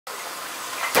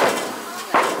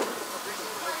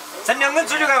剩2根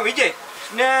猪脚干未结，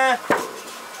那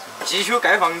继续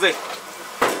盖房子。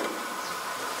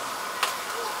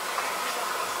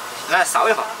来烧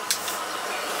一下。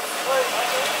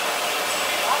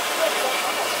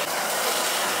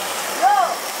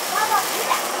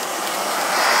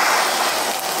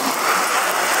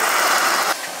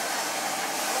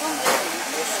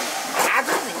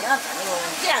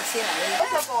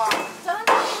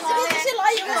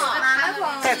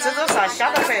哎，这都啥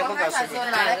虾都可以，我告诉你。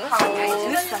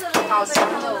好香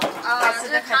哦！啊，是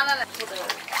的，看了来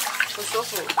不舒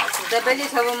服。在北里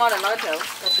跳舞嘛，在哪跳？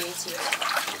在北京。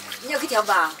你要去跳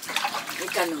吧？你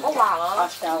干了？我忘了。啊，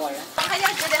跳完了。还要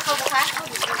觉得好不嗨？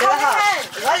觉得好。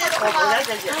我也我不来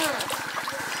这去。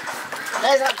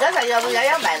那刚才要不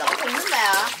要卖了？我给你卖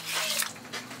啊。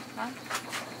啊？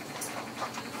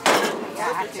呀，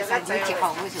这个真挺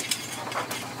好，我说。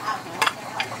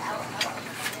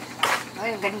我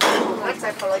跟你我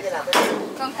再跑了去了，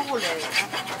刚过来。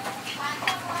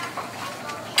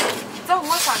走，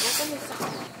我上去跟你说。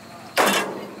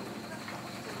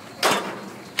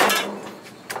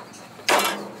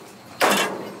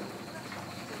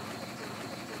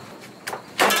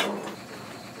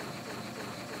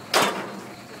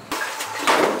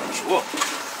哦。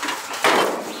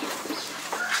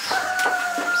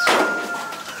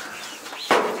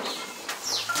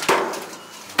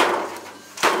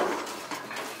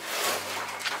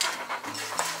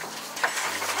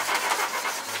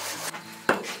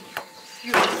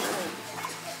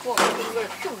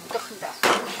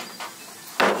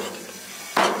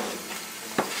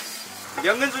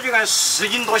2根猪脚干10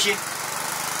斤多些，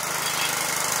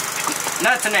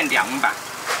那整来凉拌，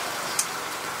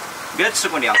没有吃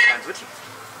过凉拌猪蹄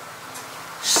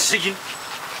，10斤。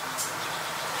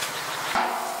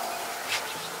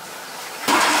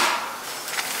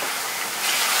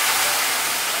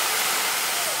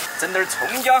整点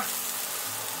葱姜、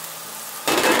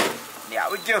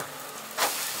料酒，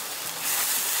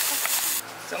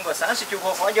整个39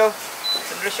颗花椒，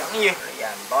整点香油、盐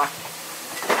巴。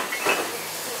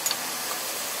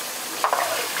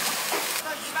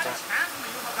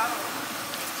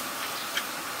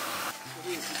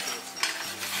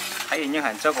还有，你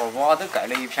看这个瓦都盖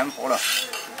了一片坡了。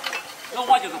那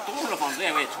瓦就是堵了房子，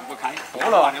因为冲不开。堵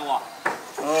了。的瓦。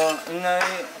那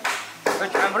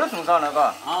全部都种上了，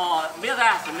嘎。哦，没有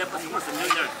噻，剩的不是我剩了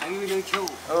点儿，还有点球。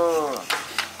哦。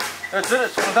这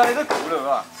种上的都够了，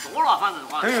嘎。多了，反正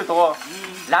话。都有多。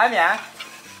拉面。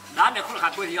拉面可能还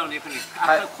不一样的，肯定。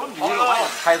还可能有瓦。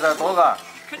还是多嘎。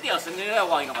肯定要剩的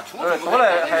瓦一个嘛，冲。多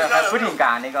了还不停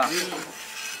干的，嘎。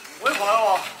我也过来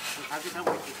了。他给他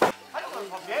回去。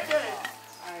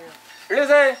儿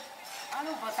子，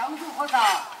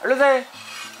儿子，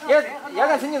要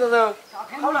看成绩多少？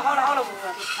好了。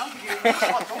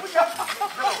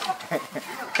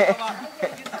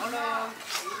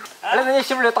儿子，你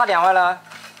媳妇儿打电话了？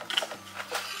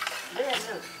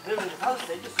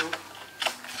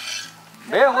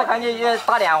没有，我看你也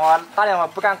打电话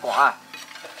不敢挂。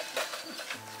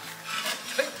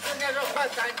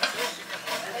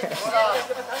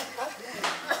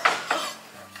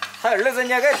他儿子人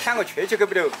家给骗过去够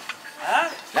不得？啊？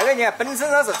那个人家本身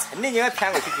他是真的，人家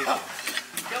骗过去。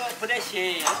这个不得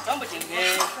行，装不进去。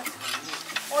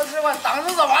我是我当时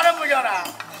是挖都不叫了。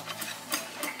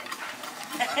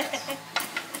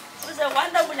不是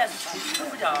弯都不叫，都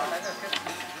不叫。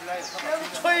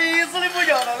锤子的不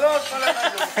叫了，我说来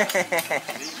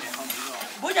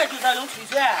不叫就是要用汽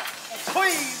水。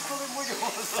锤子的不叫。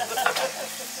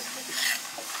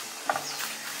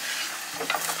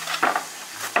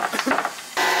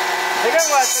这个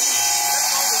我真。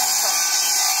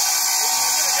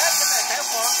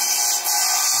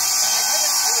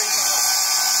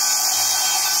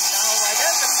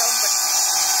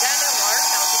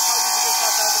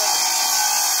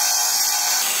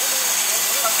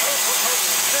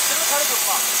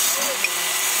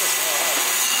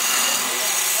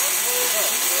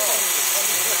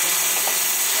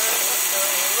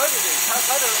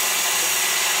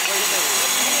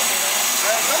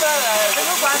这个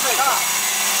关税哈，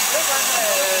这个关税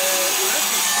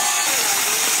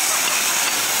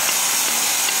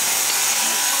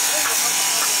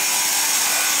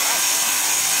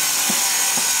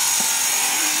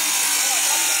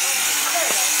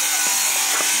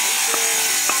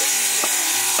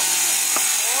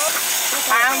盘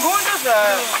空就是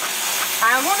20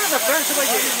块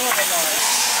钱。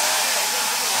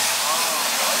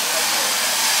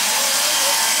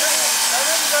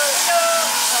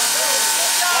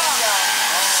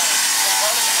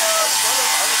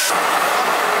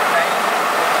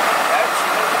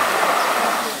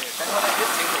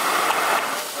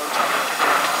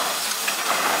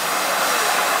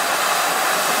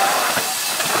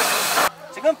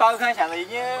堡坎现在已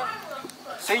经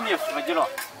水泥覆基了，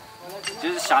就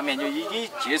是下面就已经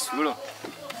结束了，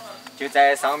就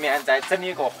在上面再整理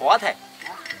一个花台，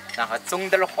然后种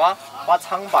点花，把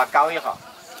厂坝搞一下，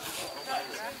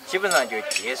基本上就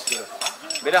结束了，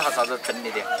没得啥子整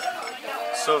理的。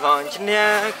厨房今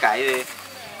天盖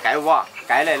瓦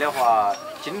盖来的话，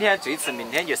今天最迟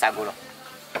明天就杀过了。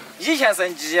以前是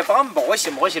泥巴磨细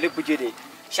的不觉得，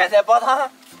现在把它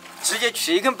直接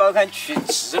去一根堡坎去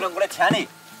治了，我的天嘞，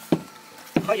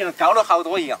好像高了好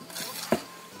多一样。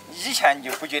以前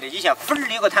就不觉得，以前粉儿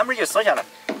一个摊板就缩下来，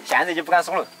现在就不敢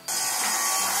说了。哇，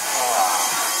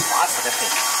巴适得很。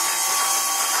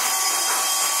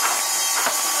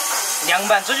凉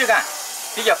拌猪脚杆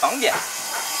比较方便，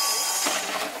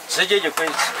直接就可以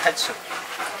开吃。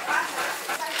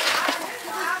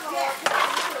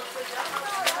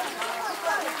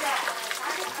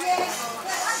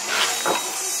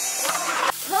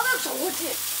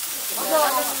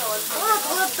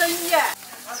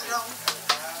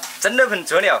整了盆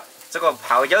佐料，这个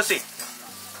泡椒水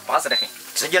巴适得很，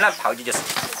直接拿泡起就是。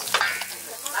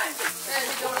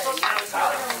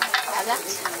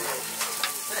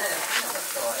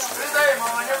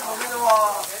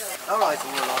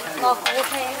我火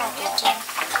腿，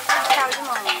调的嘛，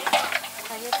还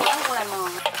有端过来嘛。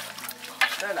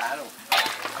太烂了。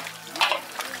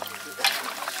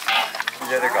你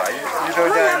这个一周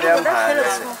就2盘。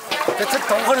这吃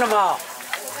冻粉了嘛？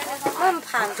我们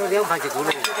盘。就2盘就够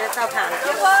了。直接找盘。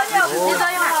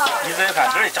一人一盘，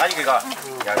这儿加一个嘎。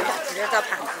直接找盘。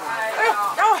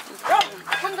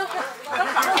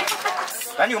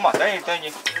等你嘛，等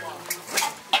你。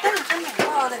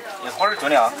一会儿做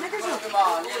料。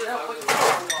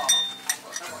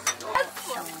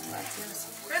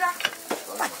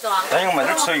等一个嘛，这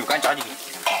吃油干加进去。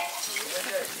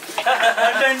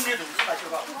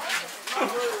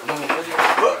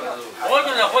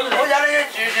我家那个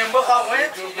记性不好，我也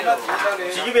记性了。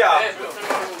记不要，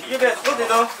记不要喝这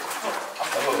种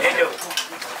烈酒。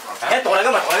哎，多那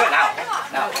个嘛，多那个来。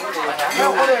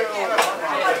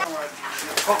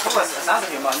我可不是30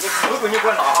斤嘛，你喝过你给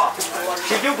我拿哈，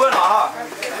啤酒给我拿哈。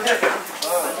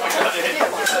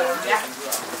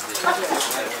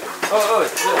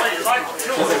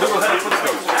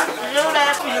有嘞，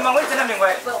不行嘛，我整两瓶过来。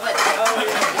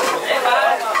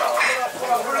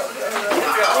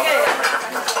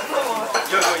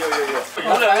有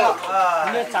来了啊！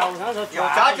你早上说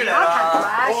家具来了。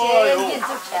哎呦！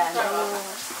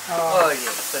哎呦，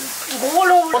真。我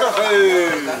都很，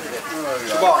是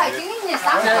吧？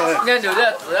你溜的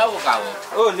自然不干哦。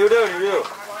哦，溜。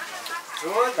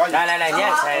来，你看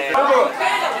谁？我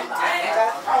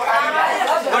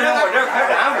这开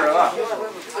单味儿了。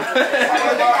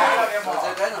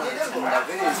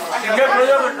应该不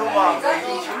要不吃吗？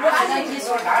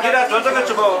你来做这个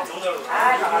吃不？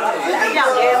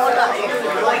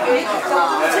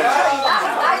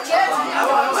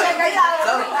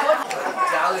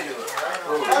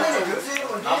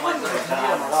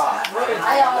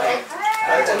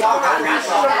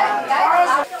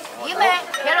一枚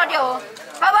撇了掉，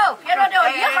宝宝撇了掉，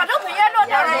一下都不撇了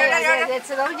掉。来，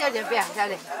吃东西就不要晓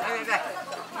得。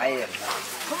哎呀，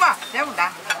好嘛，这么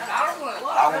大。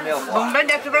那我没有。弄点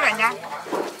点随便干家。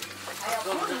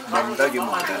弄点就弄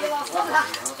点。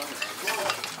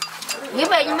一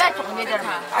枚应该重一点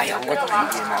嘛。哎呀，我最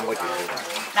近嘛，我就这个。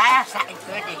那要晒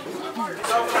热的。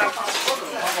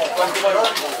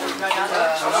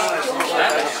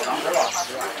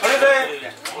对，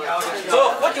走，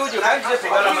喝酒就开始这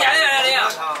个了。那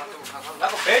个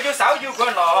白酒、烧酒可以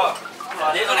拿哈。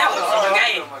这个2个就安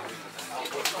逸。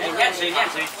一天吃。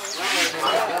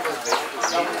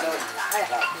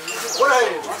过来。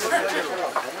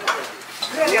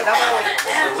这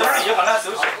儿一下来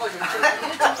收拾。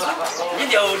你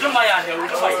留着嘛呀，留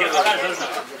着嘛，一个来收拾。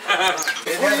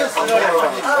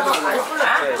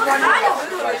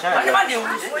那你把留着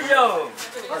哟。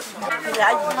穿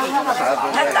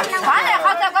得好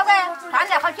噻，乖乖，穿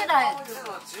得好起来。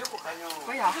不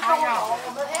要哈呀！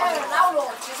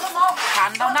看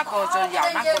到那个就要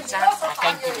那个噻，赶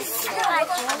紧的。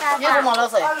你说嘛，老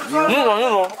师？你说，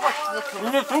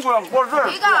你中国人过日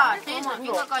儿。这个你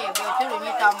哥哥要不要吃了？你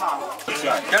找嘛？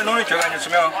今儿弄的酒干你吃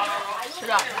没有？吃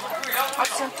了，好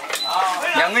吃。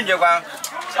 2根酒干，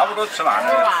差不多吃完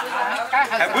了，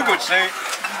还不够吃，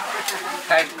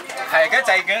还该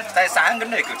再3根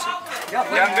才够吃，2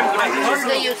根不能吃。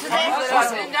是有吃的，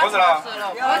喝着了。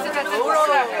我这个够了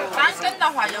，3根的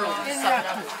话就少。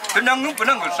这2根不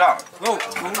能够吃啊。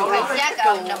价格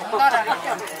那么高了。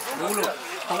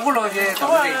多了些，对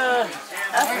不对？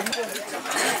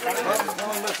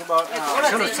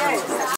吃了。